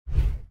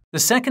The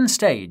second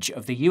stage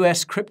of the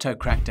US crypto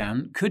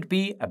crackdown could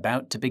be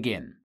about to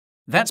begin.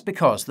 That's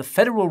because the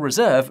Federal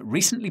Reserve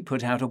recently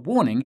put out a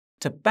warning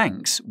to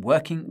banks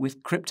working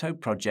with crypto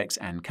projects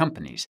and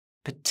companies,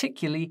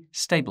 particularly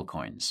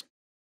stablecoins.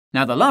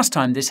 Now, the last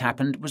time this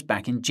happened was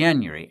back in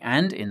January,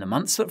 and in the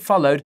months that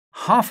followed,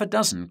 half a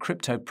dozen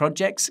crypto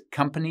projects,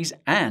 companies,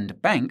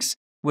 and banks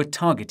were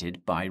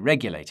targeted by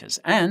regulators,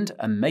 and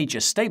a major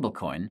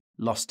stablecoin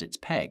lost its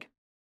peg.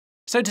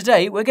 So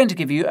today, we're going to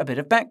give you a bit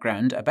of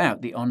background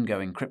about the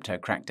ongoing crypto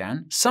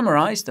crackdown,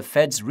 summarize the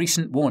Fed's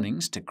recent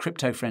warnings to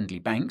crypto-friendly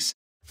banks,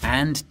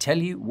 and tell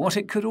you what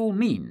it could all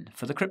mean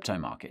for the crypto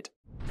market.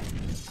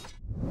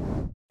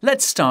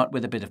 Let's start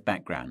with a bit of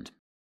background.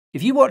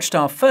 If you watched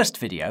our first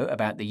video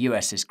about the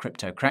US's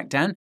crypto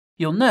crackdown,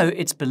 you'll know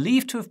it's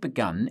believed to have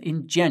begun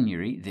in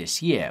January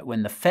this year,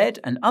 when the Fed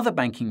and other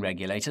banking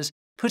regulators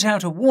put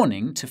out a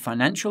warning to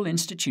financial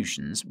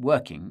institutions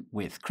working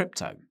with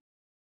crypto.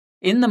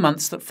 In the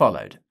months that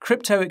followed,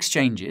 crypto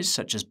exchanges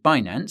such as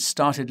Binance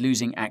started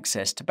losing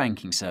access to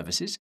banking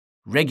services,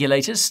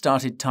 regulators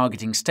started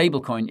targeting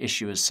stablecoin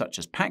issuers such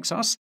as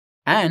Paxos,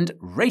 and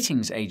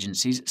ratings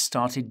agencies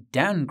started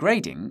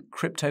downgrading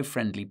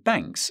crypto-friendly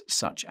banks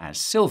such as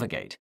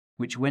Silvergate,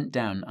 which went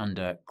down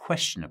under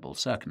questionable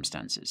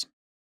circumstances.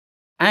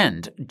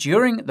 And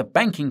during the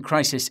banking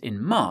crisis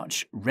in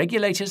March,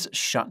 regulators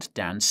shut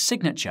down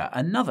Signature,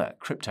 another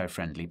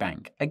crypto-friendly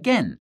bank,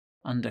 again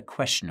under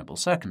questionable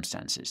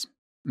circumstances.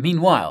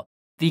 Meanwhile,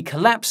 the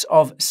collapse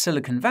of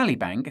Silicon Valley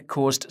Bank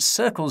caused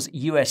Circle's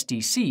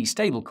USDC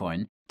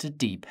stablecoin to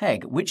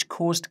depeg, which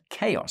caused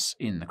chaos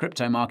in the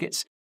crypto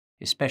markets,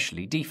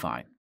 especially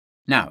DeFi.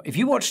 Now, if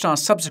you watched our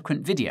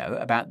subsequent video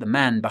about the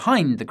man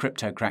behind the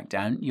crypto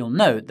crackdown, you'll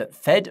know that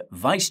Fed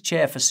Vice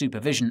Chair for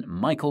Supervision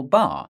Michael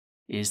Barr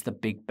is the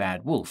big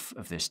bad wolf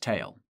of this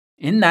tale.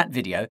 In that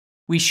video,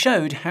 we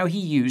showed how he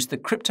used the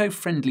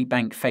crypto-friendly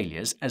bank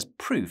failures as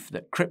proof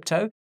that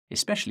crypto,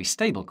 especially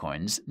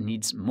stablecoins,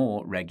 needs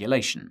more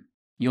regulation.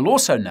 You'll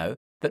also know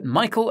that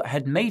Michael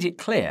had made it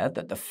clear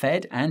that the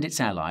Fed and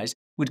its allies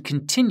would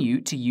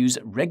continue to use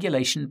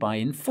regulation by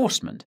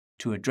enforcement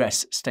to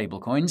address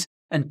stablecoins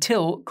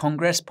until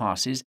Congress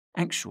passes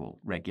actual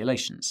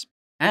regulations.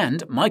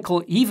 And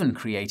Michael even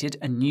created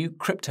a new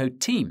crypto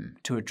team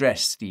to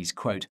address these,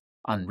 quote,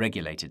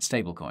 unregulated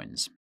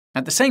stablecoins.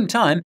 At the same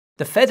time,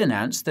 the Fed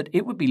announced that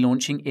it would be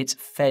launching its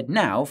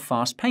FedNow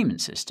fast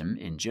payment system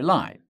in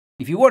July.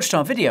 If you watched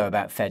our video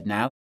about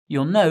FedNow,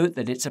 you'll know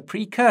that it's a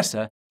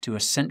precursor to a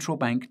central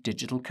bank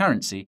digital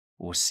currency,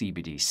 or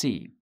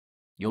CBDC.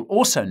 You'll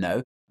also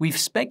know we've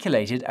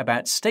speculated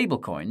about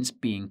stablecoins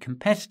being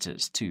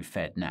competitors to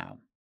FedNow.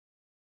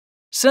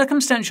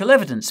 Circumstantial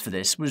evidence for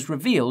this was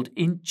revealed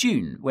in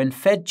June when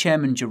Fed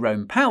Chairman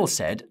Jerome Powell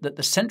said that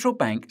the central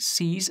bank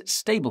sees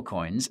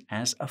stablecoins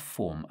as a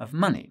form of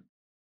money.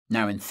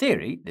 Now, in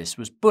theory, this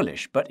was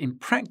bullish, but in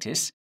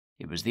practice,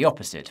 it was the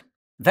opposite.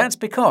 That's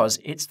because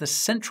it's the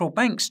central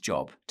bank's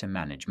job to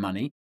manage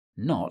money,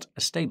 not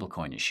a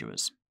stablecoin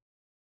issuer's.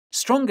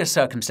 Stronger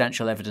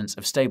circumstantial evidence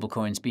of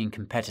stablecoins being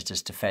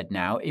competitors to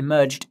FedNow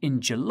emerged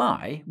in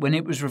July when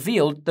it was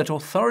revealed that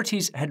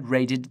authorities had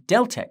raided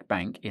Deltec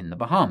Bank in the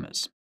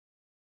Bahamas.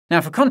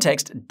 Now, for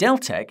context,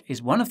 Deltec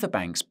is one of the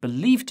banks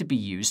believed to be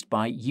used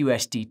by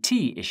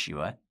USDT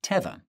issuer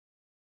Tether.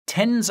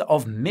 Tens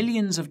of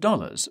millions of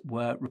dollars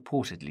were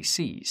reportedly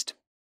seized.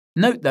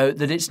 Note, though,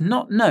 that it's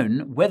not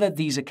known whether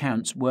these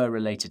accounts were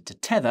related to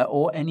Tether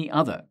or any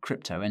other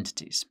crypto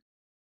entities.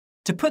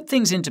 To put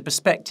things into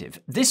perspective,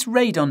 this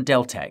raid on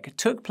Deltec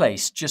took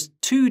place just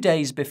 2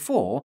 days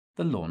before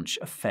the launch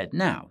of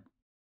FedNow.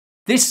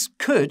 This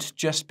could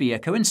just be a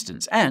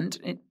coincidence, and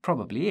it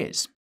probably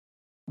is.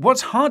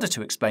 What's harder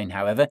to explain,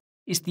 however,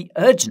 is the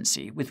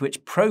urgency with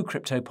which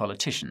pro-crypto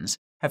politicians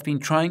have been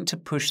trying to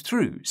push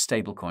through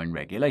stablecoin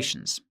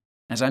regulations.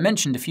 As I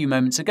mentioned a few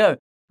moments ago,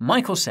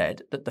 Michael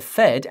said that the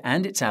Fed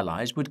and its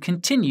allies would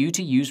continue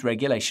to use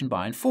regulation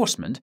by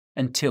enforcement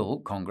until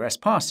Congress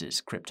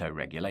passes crypto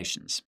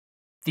regulations.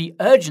 The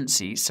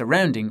urgency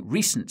surrounding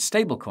recent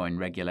stablecoin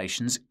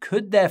regulations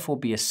could therefore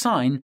be a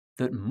sign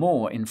that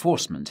more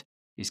enforcement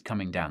is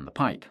coming down the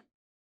pipe.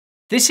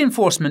 This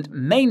enforcement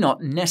may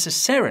not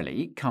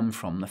necessarily come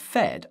from the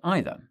Fed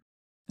either.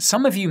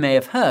 Some of you may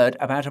have heard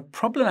about a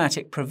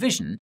problematic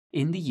provision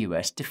in the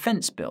US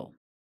defense bill.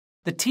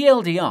 The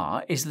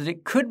TLDR is that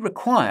it could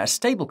require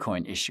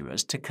stablecoin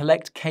issuers to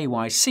collect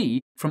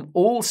KYC from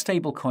all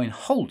stablecoin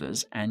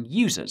holders and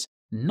users,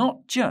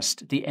 not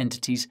just the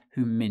entities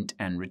who mint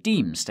and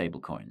redeem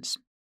stablecoins.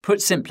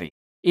 Put simply,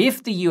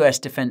 if the US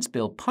defense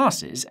bill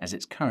passes as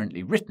it's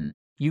currently written,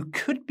 you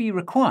could be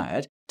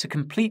required to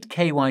complete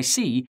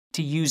KYC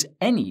to use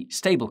any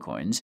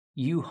stablecoins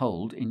you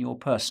hold in your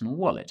personal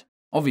wallet.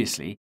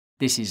 Obviously,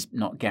 this is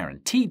not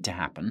guaranteed to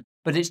happen,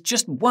 but it's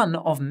just one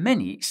of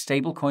many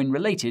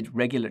stablecoin-related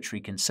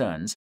regulatory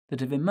concerns that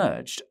have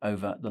emerged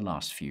over the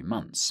last few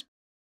months.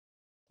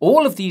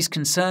 All of these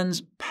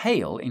concerns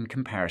pale in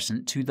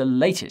comparison to the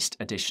latest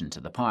addition to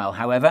the pile,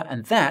 however,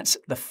 and that's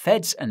the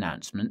Fed's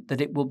announcement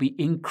that it will be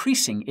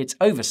increasing its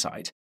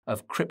oversight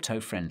of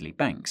crypto-friendly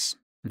banks.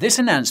 This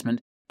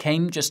announcement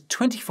came just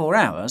 24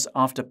 hours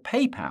after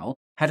PayPal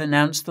had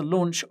announced the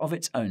launch of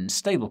its own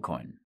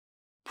stablecoin.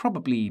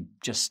 Probably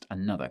just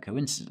another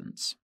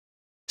coincidence.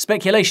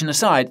 Speculation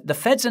aside, the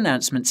Fed's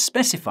announcement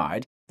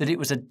specified that it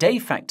was a de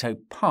facto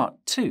Part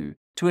 2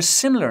 to a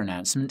similar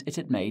announcement it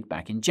had made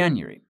back in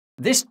January.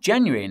 This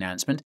January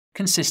announcement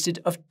consisted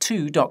of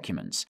two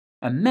documents,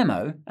 a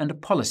memo and a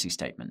policy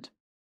statement.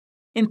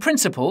 In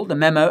principle, the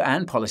memo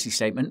and policy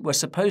statement were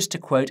supposed to,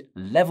 quote,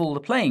 level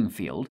the playing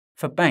field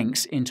for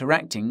banks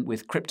interacting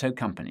with crypto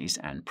companies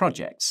and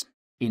projects.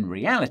 In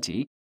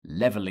reality,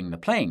 leveling the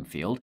playing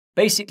field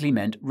basically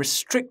meant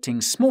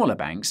restricting smaller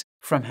banks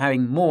from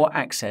having more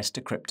access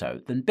to crypto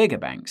than bigger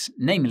banks,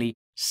 namely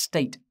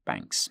state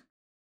banks.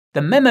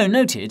 The memo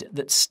noted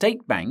that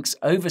state banks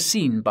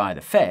overseen by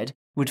the Fed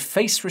would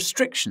face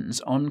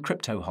restrictions on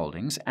crypto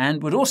holdings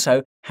and would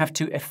also have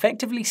to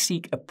effectively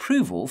seek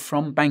approval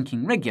from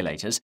banking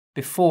regulators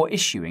before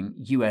issuing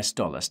US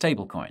dollar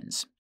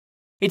stablecoins.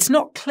 It's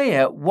not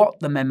clear what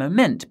the memo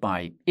meant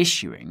by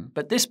issuing,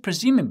 but this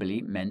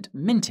presumably meant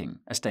minting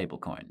a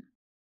stablecoin.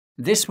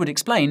 This would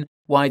explain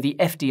why the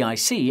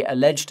FDIC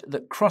alleged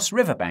that Cross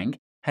River Bank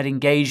had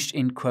engaged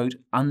in, quote,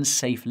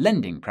 unsafe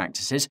lending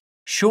practices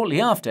shortly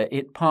after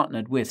it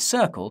partnered with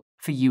Circle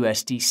for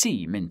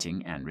USDC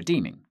minting and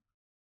redeeming.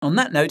 On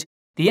that note,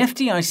 the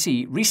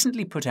FDIC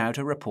recently put out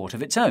a report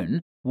of its own,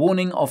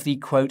 warning of the,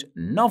 quote,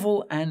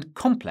 novel and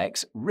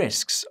complex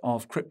risks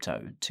of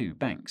crypto to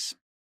banks.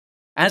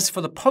 As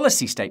for the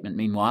policy statement,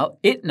 meanwhile,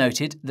 it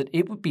noted that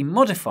it would be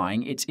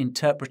modifying its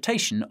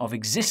interpretation of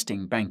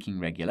existing banking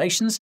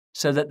regulations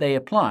so that they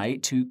apply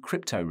to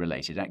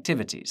crypto-related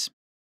activities.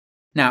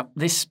 Now,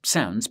 this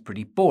sounds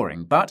pretty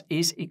boring, but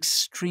is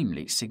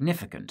extremely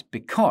significant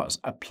because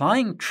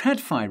applying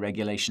TradFi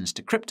regulations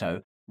to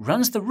crypto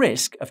runs the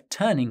risk of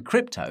turning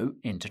crypto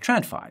into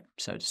TradFi,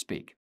 so to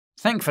speak.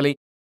 Thankfully,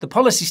 the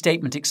policy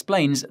statement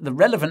explains the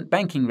relevant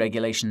banking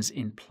regulations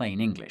in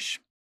plain English.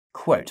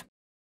 Quote,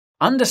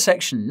 under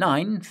Section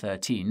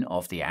 9(13)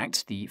 of the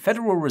Act, the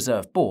Federal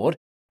Reserve Board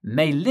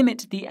may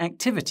limit the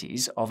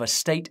activities of a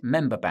state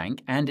member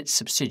bank and its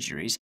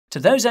subsidiaries to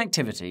those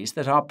activities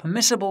that are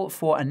permissible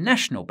for a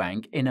national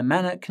bank in a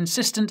manner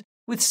consistent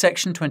with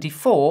Section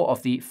 24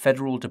 of the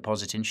Federal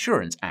Deposit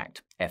Insurance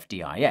Act,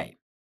 FDIA.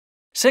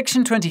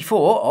 Section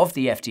 24 of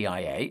the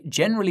FDIA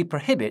generally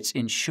prohibits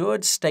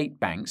insured state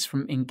banks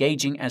from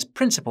engaging as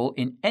principal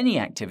in any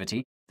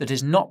activity that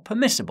is not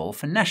permissible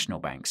for national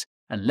banks,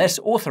 unless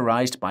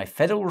authorized by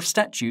federal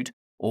statute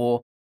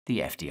or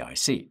the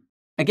FDIC.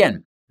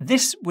 Again,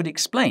 this would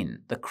explain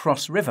the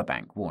Cross River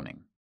Bank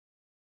warning.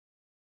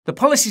 The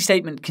policy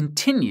statement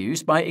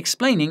continues by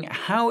explaining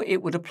how it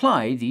would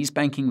apply these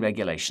banking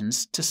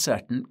regulations to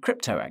certain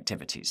crypto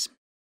activities.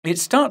 It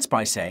starts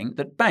by saying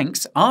that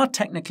banks are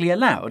technically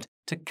allowed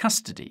to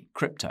custody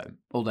crypto,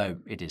 although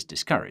it is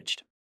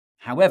discouraged.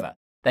 However,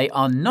 they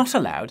are not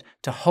allowed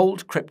to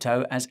hold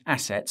crypto as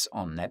assets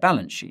on their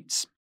balance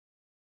sheets.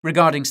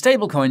 Regarding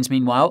stablecoins,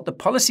 meanwhile, the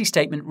policy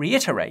statement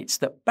reiterates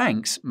that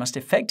banks must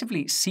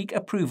effectively seek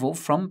approval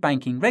from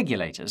banking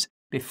regulators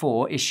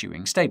before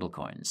issuing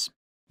stablecoins.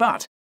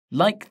 But,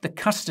 like the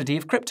custody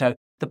of crypto,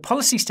 the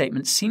policy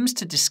statement seems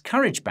to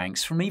discourage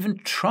banks from even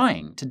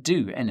trying to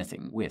do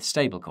anything with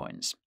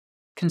stablecoins.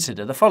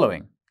 Consider the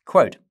following.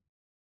 Quote,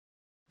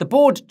 the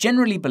board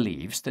generally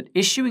believes that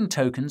issuing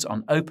tokens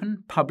on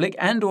open, public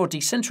and/or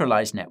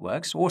decentralized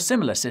networks or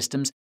similar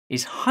systems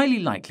is highly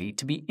likely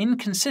to be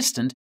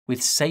inconsistent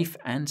with safe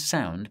and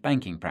sound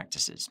banking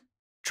practices.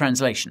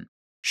 Translation.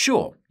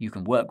 Sure, you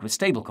can work with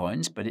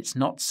stablecoins, but it's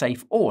not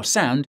safe or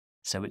sound,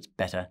 so it's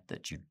better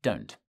that you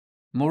don't.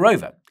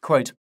 Moreover,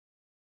 quote,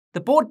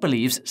 the board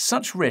believes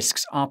such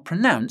risks are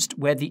pronounced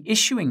where the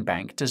issuing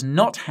bank does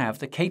not have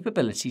the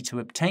capability to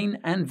obtain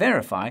and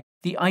verify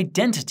the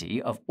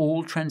identity of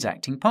all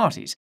transacting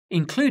parties,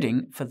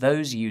 including for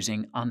those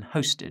using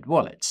unhosted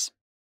wallets.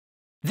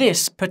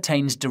 This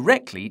pertains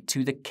directly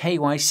to the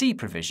KYC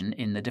provision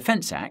in the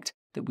Defense Act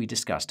that we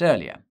discussed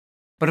earlier.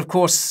 But of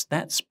course,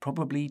 that's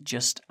probably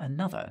just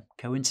another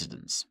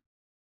coincidence.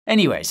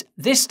 Anyways,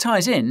 this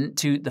ties in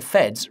to the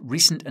Fed's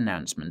recent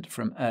announcement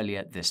from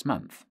earlier this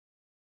month.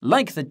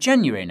 Like the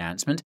January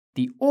announcement,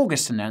 the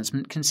August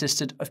announcement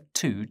consisted of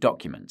two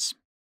documents.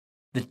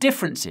 The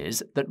difference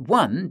is that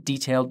one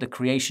detailed the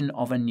creation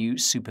of a new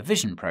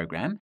Supervision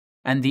Program,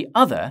 and the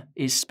other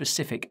is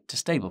specific to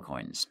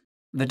stablecoins.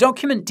 The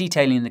document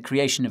detailing the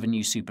creation of a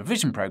new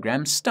Supervision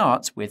Program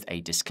starts with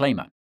a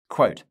disclaimer.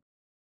 Quote,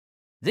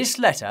 this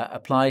letter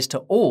applies to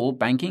all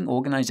banking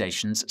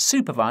organizations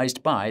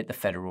supervised by the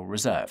Federal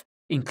Reserve,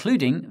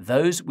 including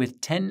those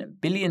with $10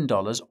 billion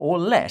or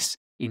less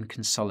in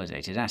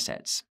consolidated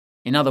assets.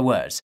 In other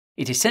words,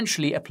 it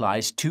essentially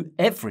applies to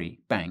every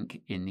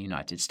bank in the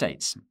United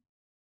States.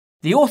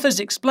 The authors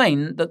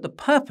explain that the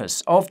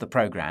purpose of the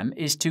program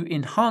is to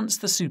enhance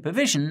the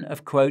supervision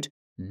of, quote,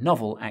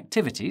 novel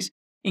activities,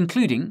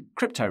 including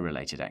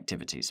crypto-related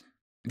activities.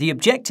 The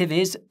objective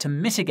is to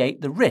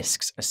mitigate the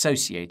risks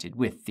associated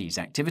with these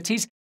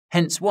activities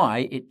hence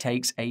why it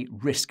takes a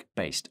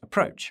risk-based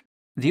approach.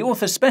 The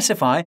authors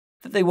specify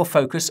that they will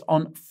focus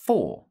on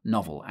 4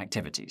 novel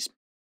activities: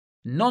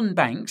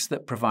 non-banks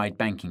that provide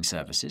banking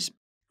services,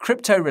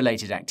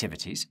 crypto-related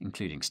activities,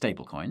 including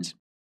stablecoins,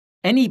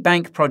 any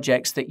bank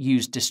projects that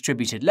use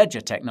distributed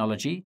ledger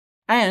technology,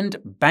 and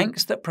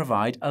banks that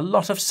provide a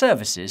lot of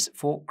services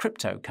for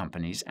crypto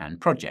companies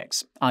and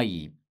projects,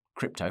 i.e.,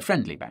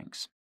 crypto-friendly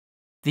banks.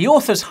 The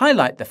authors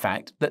highlight the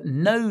fact that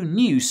no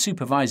new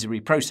supervisory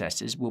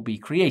processes will be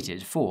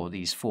created for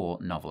these 4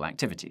 novel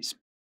activities.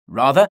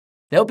 Rather,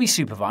 they'll be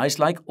supervised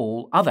like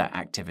all other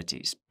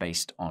activities,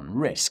 based on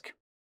risk.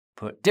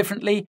 Put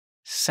differently,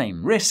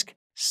 same risk,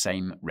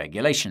 same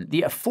regulation,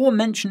 the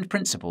aforementioned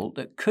principle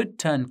that could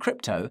turn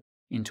crypto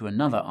into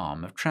another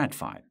arm of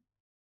TradFi.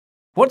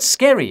 What's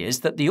scary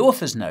is that the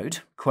authors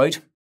note, quote,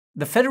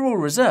 "The Federal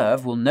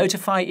Reserve will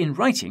notify in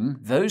writing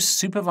those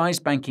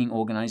supervised banking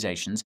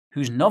organizations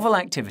whose novel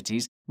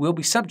activities will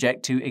be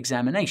subject to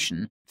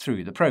examination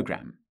through the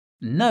program.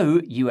 No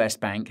US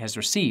bank has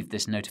received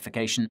this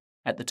notification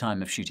at the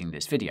time of shooting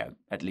this video,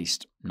 at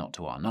least not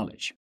to our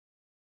knowledge."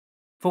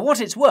 For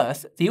what it's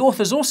worth, the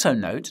authors also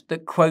note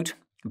that, quote,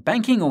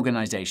 "Banking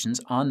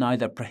organizations are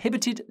neither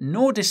prohibited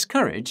nor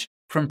discouraged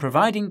from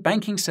providing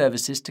banking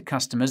services to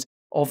customers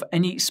of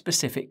any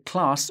specific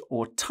class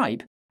or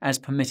type as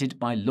permitted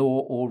by law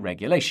or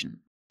regulation."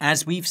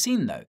 As we've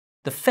seen, though,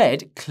 the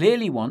Fed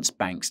clearly wants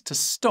banks to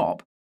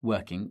stop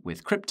working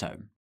with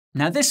crypto.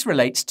 Now, this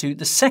relates to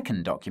the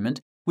second document,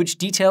 which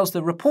details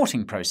the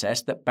reporting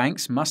process that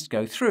banks must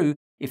go through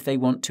if they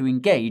want to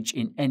engage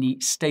in any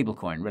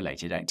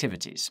stablecoin-related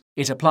activities.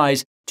 It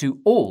applies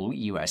to all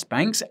US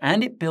banks,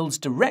 and it builds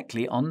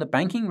directly on the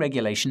banking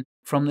regulation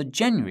from the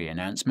January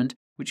announcement,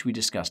 which we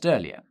discussed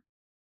earlier.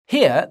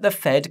 Here, the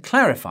Fed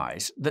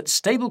clarifies that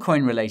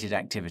stablecoin-related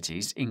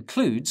activities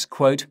includes,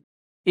 quote,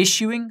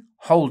 "issuing,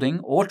 holding,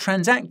 or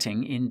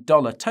transacting in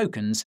dollar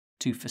tokens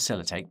to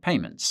facilitate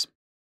payments."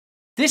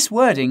 This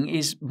wording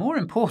is more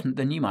important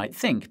than you might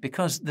think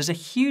because there's a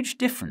huge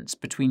difference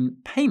between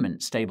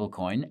payment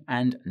stablecoin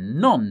and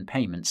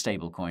non-payment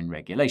stablecoin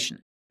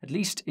regulation, at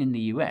least in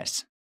the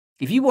US.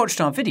 If you watched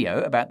our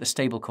video about the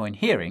stablecoin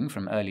hearing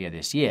from earlier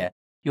this year,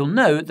 you'll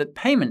know that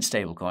payment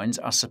stablecoins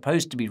are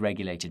supposed to be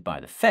regulated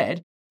by the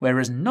Fed,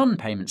 whereas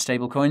non-payment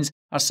stablecoins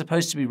are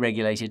supposed to be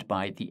regulated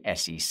by the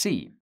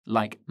SEC,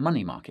 like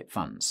money market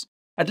funds,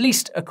 at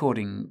least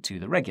according to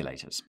the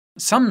regulators.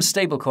 Some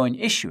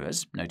stablecoin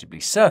issuers, notably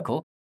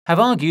Circle, have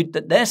argued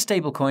that their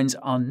stablecoins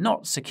are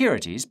not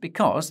securities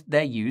because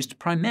they're used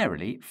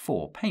primarily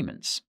for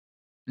payments.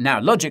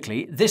 Now,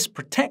 logically, this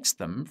protects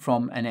them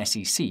from an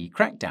SEC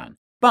crackdown,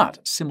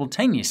 but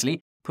simultaneously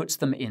puts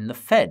them in the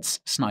Fed's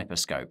sniper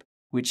scope,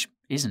 which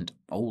isn't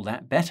all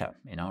that better,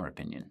 in our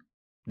opinion.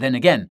 Then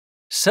again,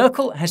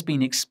 Circle has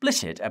been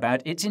explicit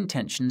about its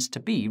intentions to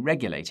be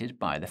regulated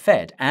by the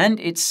Fed, and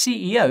its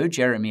CEO,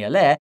 Jeremy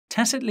Allaire,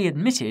 tacitly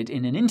admitted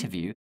in an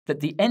interview that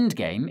the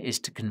endgame is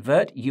to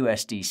convert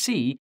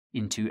USDC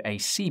into a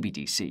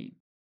CBDC.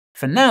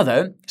 For now,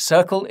 though,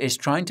 Circle is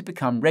trying to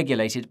become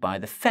regulated by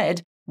the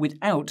Fed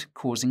without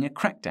causing a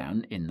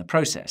crackdown in the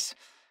process.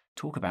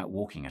 Talk about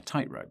walking a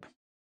tightrope.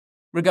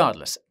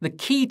 Regardless, the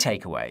key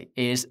takeaway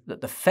is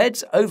that the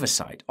Fed's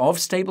oversight of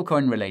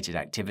stablecoin-related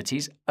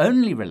activities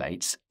only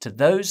relates to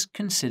those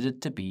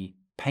considered to be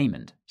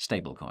payment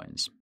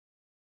stablecoins.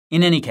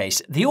 In any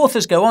case, the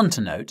authors go on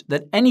to note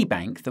that any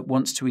bank that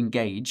wants to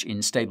engage in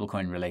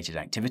stablecoin-related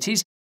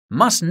activities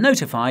must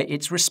notify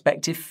its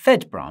respective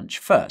Fed branch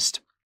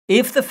first.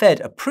 If the Fed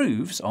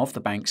approves of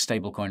the bank's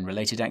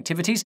stablecoin-related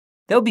activities,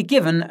 they'll be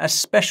given a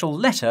special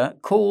letter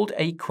called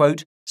a,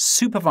 quote,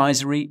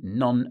 supervisory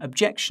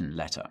non-objection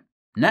letter.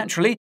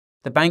 Naturally,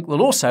 the bank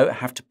will also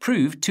have to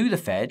prove to the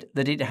Fed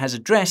that it has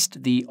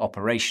addressed the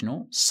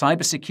operational,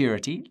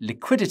 cybersecurity,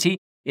 liquidity,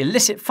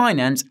 illicit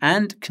finance,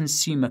 and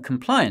consumer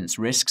compliance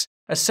risks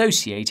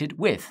associated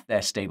with their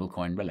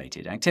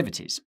stablecoin-related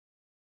activities.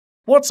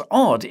 What's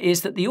odd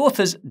is that the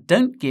authors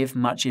don't give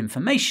much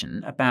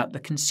information about the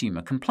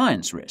consumer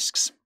compliance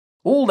risks.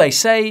 All they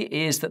say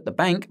is that the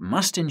bank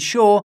must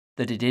ensure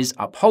that it is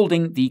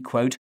upholding the,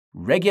 quote,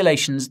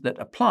 regulations that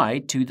apply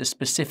to the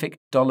specific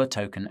dollar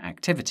token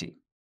activity.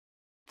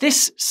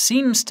 This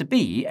seems to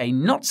be a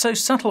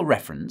not-so-subtle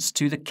reference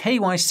to the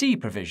KYC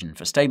provision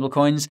for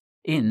stablecoins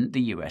in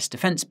the US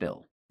Defense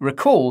Bill.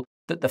 Recall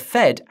that the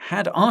Fed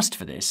had asked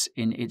for this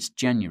in its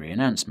January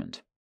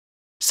announcement.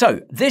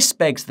 So, this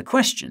begs the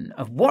question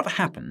of what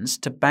happens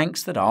to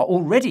banks that are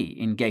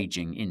already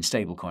engaging in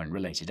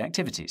stablecoin-related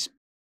activities.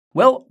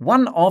 Well,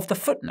 one of the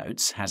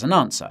footnotes has an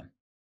answer.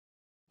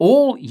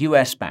 All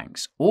US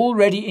banks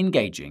already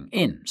engaging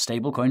in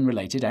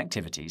stablecoin-related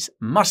activities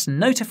must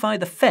notify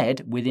the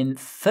Fed within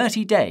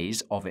 30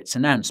 days of its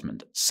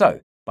announcement, so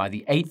by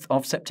the 8th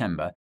of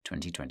September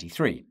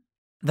 2023.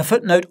 The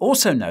footnote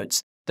also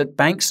notes that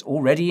banks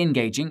already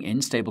engaging in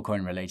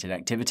stablecoin-related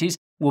activities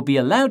will be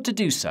allowed to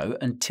do so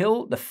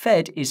until the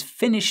Fed is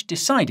finished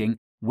deciding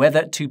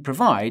whether to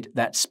provide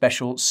that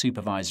special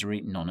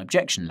supervisory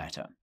non-objection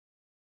letter.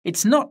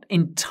 It's not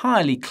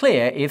entirely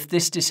clear if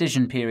this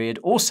decision period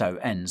also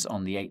ends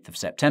on the 8th of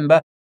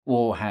September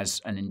or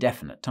has an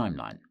indefinite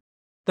timeline.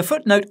 The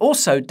footnote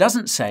also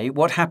doesn't say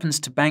what happens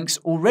to banks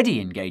already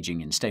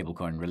engaging in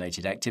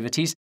stablecoin-related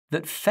activities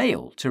that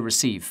fail to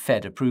receive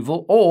Fed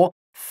approval or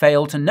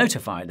fail to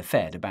notify the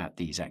Fed about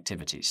these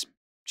activities.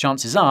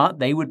 Chances are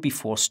they would be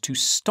forced to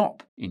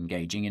stop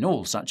engaging in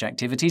all such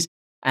activities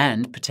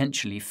and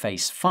potentially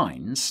face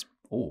fines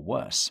or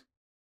worse.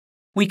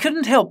 We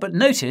couldn't help but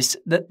notice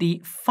that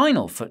the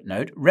final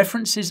footnote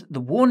references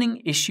the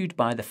warning issued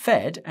by the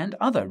Fed and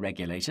other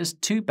regulators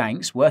to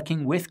banks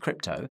working with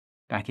crypto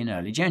back in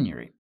early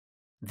January.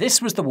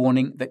 This was the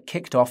warning that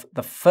kicked off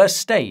the first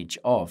stage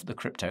of the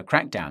crypto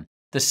crackdown,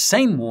 the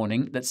same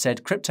warning that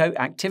said crypto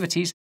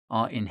activities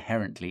are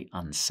inherently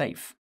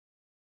unsafe.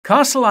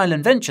 Castle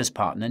Island Ventures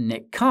partner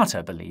Nick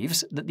Carter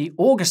believes that the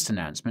August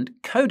announcement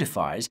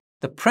codifies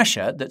the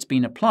pressure that's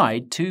been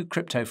applied to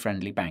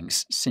crypto-friendly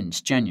banks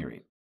since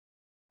January.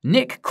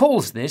 Nick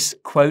calls this,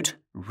 quote,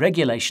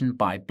 regulation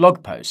by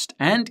blog post,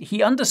 and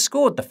he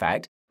underscored the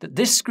fact that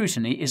this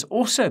scrutiny is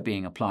also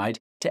being applied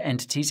to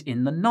entities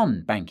in the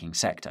non-banking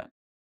sector.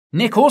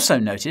 Nick also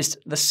noticed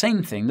the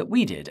same thing that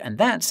we did, and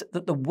that's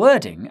that the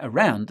wording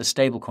around the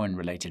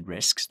stablecoin-related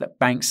risks that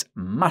banks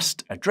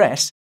must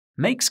address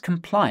makes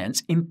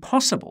compliance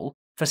impossible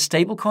for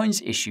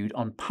stablecoins issued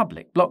on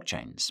public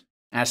blockchains.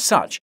 As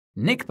such,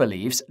 Nick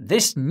believes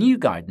this new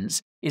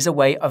guidance is a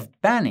way of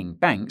banning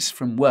banks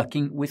from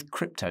working with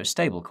crypto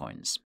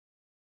stablecoins.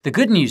 The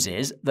good news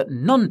is that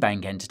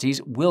non-bank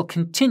entities will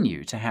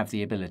continue to have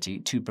the ability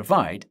to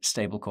provide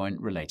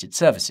stablecoin-related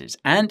services,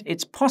 and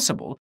it's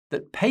possible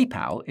that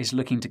PayPal is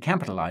looking to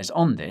capitalize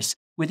on this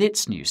with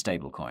its new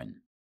stablecoin.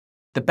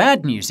 The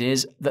bad news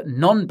is that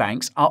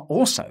non-banks are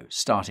also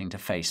starting to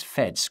face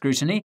Fed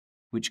scrutiny,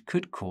 which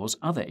could cause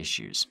other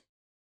issues.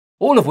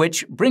 All of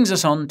which brings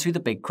us on to the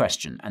big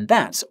question, and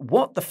that's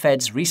what the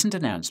Fed's recent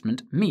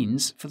announcement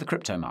means for the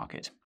crypto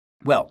market.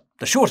 Well,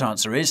 the short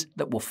answer is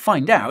that we'll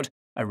find out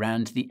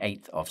around the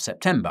 8th of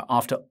September,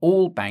 after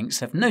all banks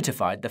have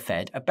notified the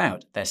Fed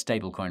about their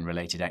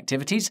stablecoin-related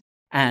activities,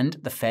 and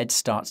the Fed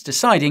starts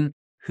deciding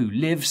who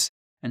lives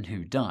and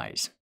who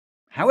dies.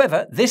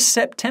 However, this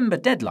September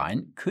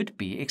deadline could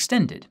be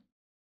extended.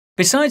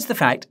 Besides the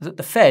fact that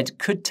the Fed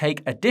could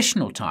take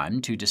additional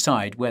time to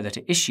decide whether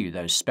to issue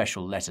those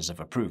special letters of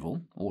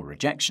approval or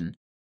rejection,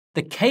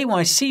 the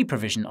KYC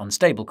provision on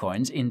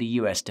stablecoins in the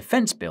US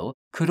defense bill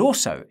could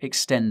also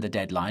extend the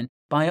deadline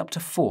by up to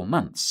 4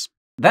 months.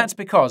 That's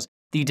because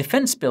the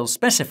defense bill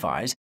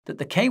specifies that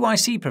the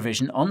KYC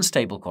provision on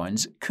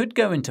stablecoins could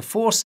go into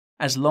force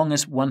as long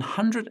as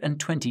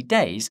 120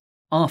 days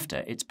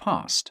after it's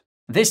passed.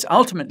 This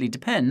ultimately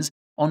depends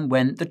on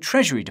when the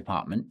Treasury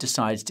Department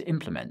decides to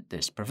implement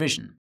this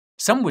provision.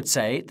 Some would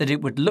say that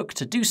it would look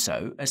to do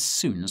so as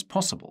soon as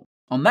possible.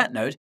 On that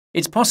note,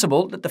 it's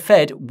possible that the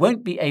Fed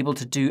won't be able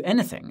to do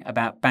anything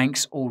about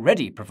banks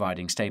already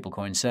providing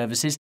stablecoin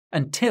services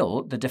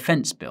until the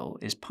defense bill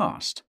is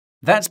passed.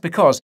 That's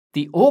because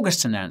the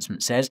August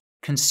announcement says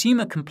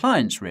consumer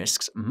compliance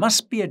risks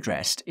must be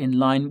addressed in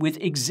line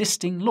with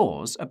existing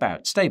laws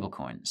about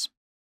stablecoins.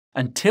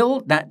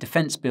 Until that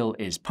defense bill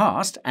is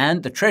passed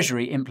and the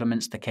Treasury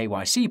implements the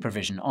KYC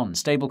provision on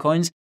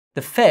stablecoins,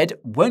 the Fed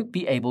won't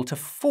be able to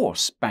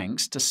force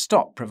banks to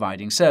stop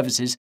providing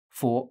services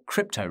for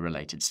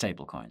crypto-related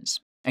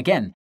stablecoins.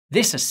 Again,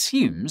 this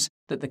assumes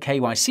that the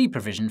KYC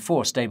provision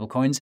for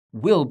stablecoins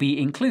will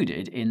be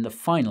included in the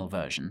final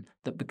version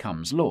that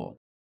becomes law.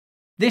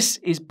 This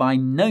is by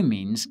no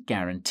means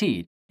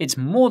guaranteed. It's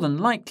more than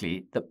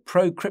likely that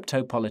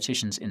pro-crypto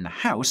politicians in the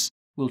House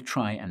will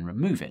try and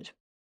remove it.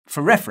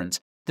 For reference,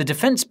 the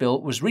defense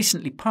bill was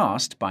recently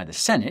passed by the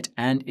Senate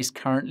and is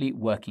currently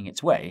working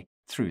its way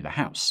through the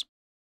House.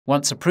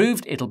 Once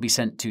approved, it'll be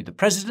sent to the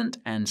President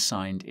and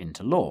signed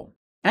into law.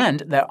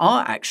 And there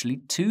are actually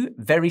 2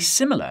 very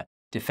similar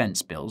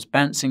defense bills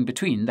bouncing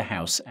between the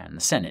House and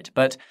the Senate.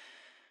 But,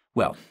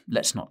 well,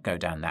 let's not go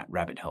down that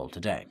rabbit hole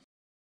today.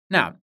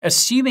 Now,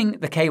 assuming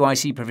the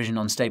KYC provision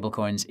on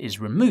stablecoins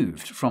is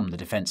removed from the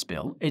defense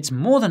bill, it's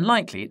more than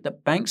likely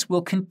that banks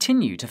will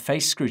continue to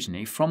face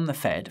scrutiny from the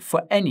Fed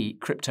for any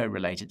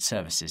crypto-related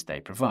services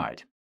they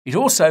provide. It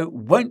also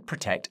won't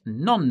protect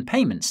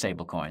non-payment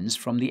stablecoins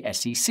from the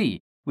SEC,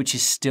 which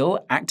is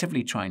still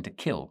actively trying to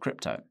kill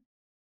crypto.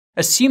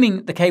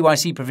 Assuming the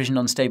KYC provision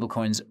on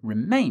stablecoins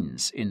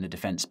remains in the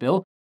defense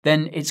bill,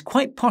 then it's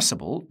quite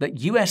possible that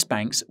US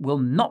banks will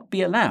not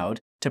be allowed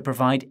to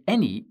provide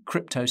any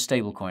crypto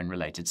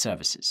stablecoin-related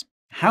services.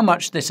 How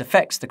much this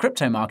affects the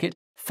crypto market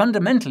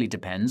fundamentally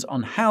depends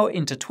on how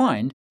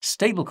intertwined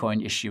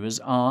stablecoin issuers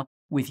are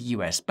with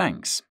US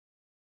banks.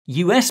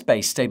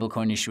 US-based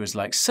stablecoin issuers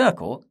like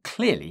Circle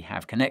clearly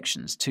have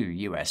connections to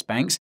US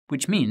banks,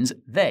 which means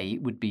they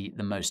would be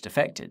the most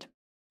affected.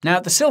 Now,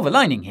 the silver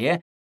lining here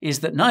is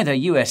that neither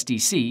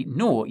USDC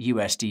nor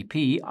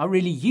USDP are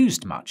really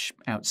used much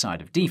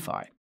outside of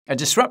DeFi. A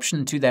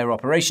disruption to their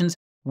operations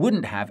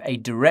wouldn't have a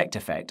direct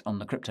effect on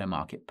the crypto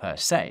market per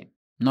se.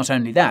 Not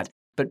only that,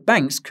 but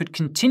banks could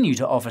continue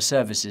to offer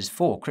services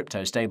for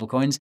crypto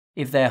stablecoins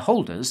if their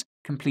holders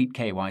complete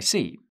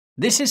KYC.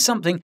 This is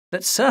something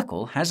that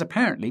Circle has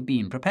apparently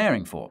been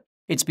preparing for.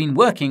 It's been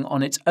working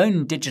on its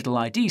own digital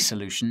ID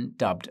solution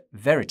dubbed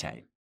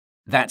Verite.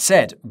 That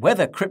said,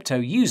 whether crypto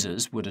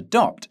users would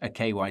adopt a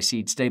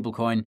KYC'd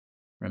stablecoin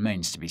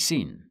remains to be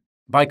seen.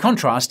 By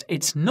contrast,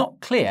 it's not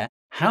clear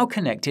how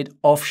connected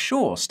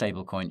offshore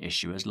stablecoin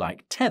issuers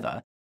like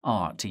Tether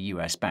are to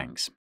US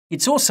banks.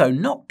 It's also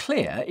not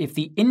clear if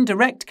the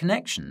indirect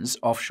connections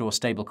offshore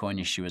stablecoin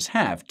issuers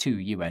have to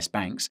US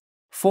banks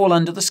fall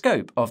under the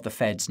scope of the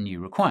Fed's new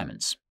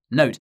requirements.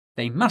 Note,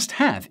 they must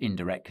have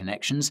indirect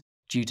connections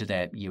due to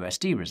their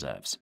USD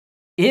reserves.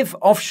 If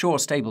offshore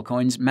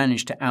stablecoins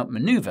manage to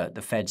outmaneuver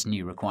the Fed's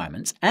new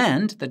requirements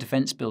and the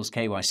Defense Bill's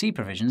KYC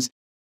provisions,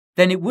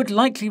 then it would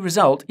likely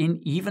result in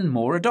even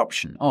more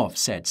adoption of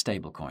said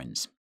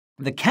stablecoins.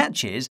 The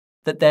catch is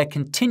that their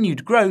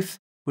continued growth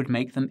would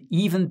make them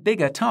even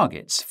bigger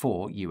targets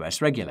for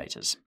US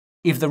regulators.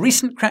 If the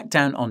recent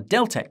crackdown on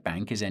Deltec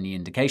Bank is any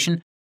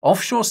indication,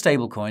 offshore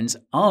stablecoins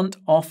aren't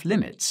off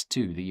limits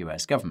to the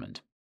US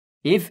government.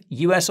 If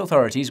US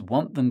authorities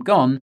want them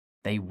gone,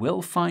 they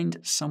will find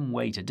some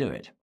way to do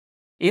it.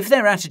 If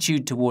their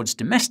attitude towards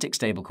domestic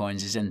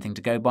stablecoins is anything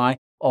to go by,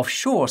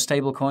 offshore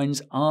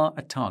stablecoins are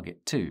a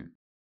target too.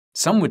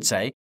 Some would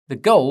say the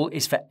goal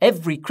is for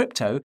every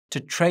crypto to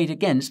trade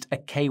against a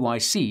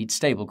KYC'd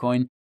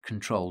stablecoin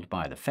controlled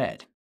by the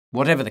Fed.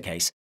 Whatever the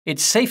case,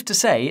 it's safe to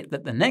say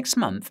that the next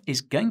month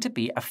is going to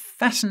be a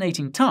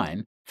fascinating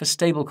time for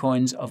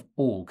stablecoins of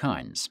all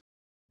kinds.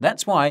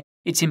 That's why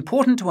it's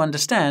important to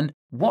understand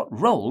what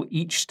role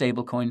each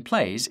stablecoin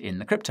plays in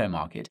the crypto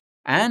market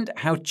and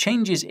how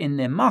changes in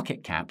their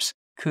market caps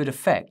could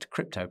affect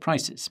crypto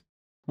prices.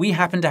 We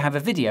happen to have a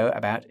video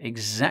about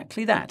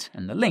exactly that,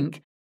 and the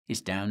link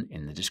is down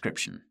in the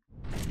description.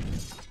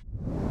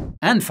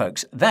 And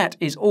folks, that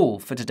is all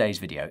for today's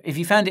video. If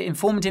you found it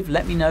informative,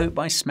 let me know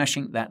by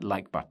smashing that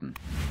like button.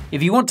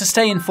 If you want to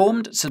stay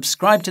informed,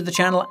 subscribe to the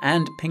channel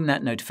and ping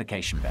that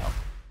notification bell.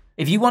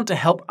 If you want to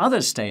help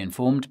others stay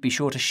informed, be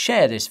sure to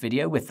share this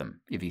video with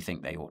them, if you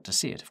think they ought to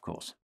see it, of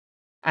course.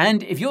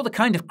 And if you're the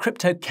kind of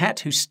crypto cat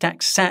who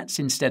stacks sats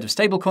instead of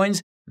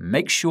stablecoins,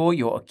 make sure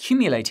you're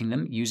accumulating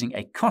them using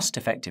a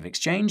cost-effective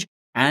exchange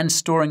and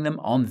storing them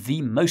on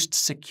the most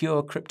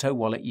secure crypto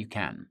wallet you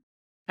can.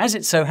 As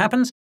it so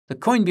happens, the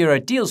Coin Bureau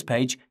Deals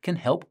page can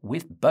help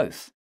with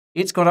both.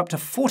 It's got up to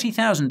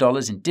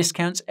 $40,000 in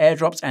discounts,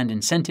 airdrops, and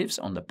incentives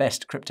on the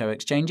best crypto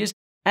exchanges,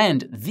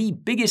 and the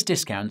biggest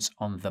discounts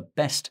on the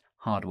best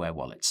hardware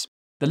wallets.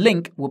 The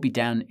link will be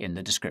down in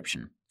the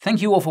description.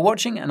 Thank you all for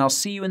watching, and I'll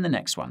see you in the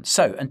next one.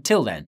 So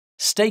until then,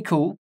 stay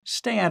cool,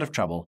 stay out of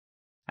trouble,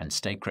 and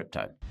stay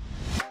crypto.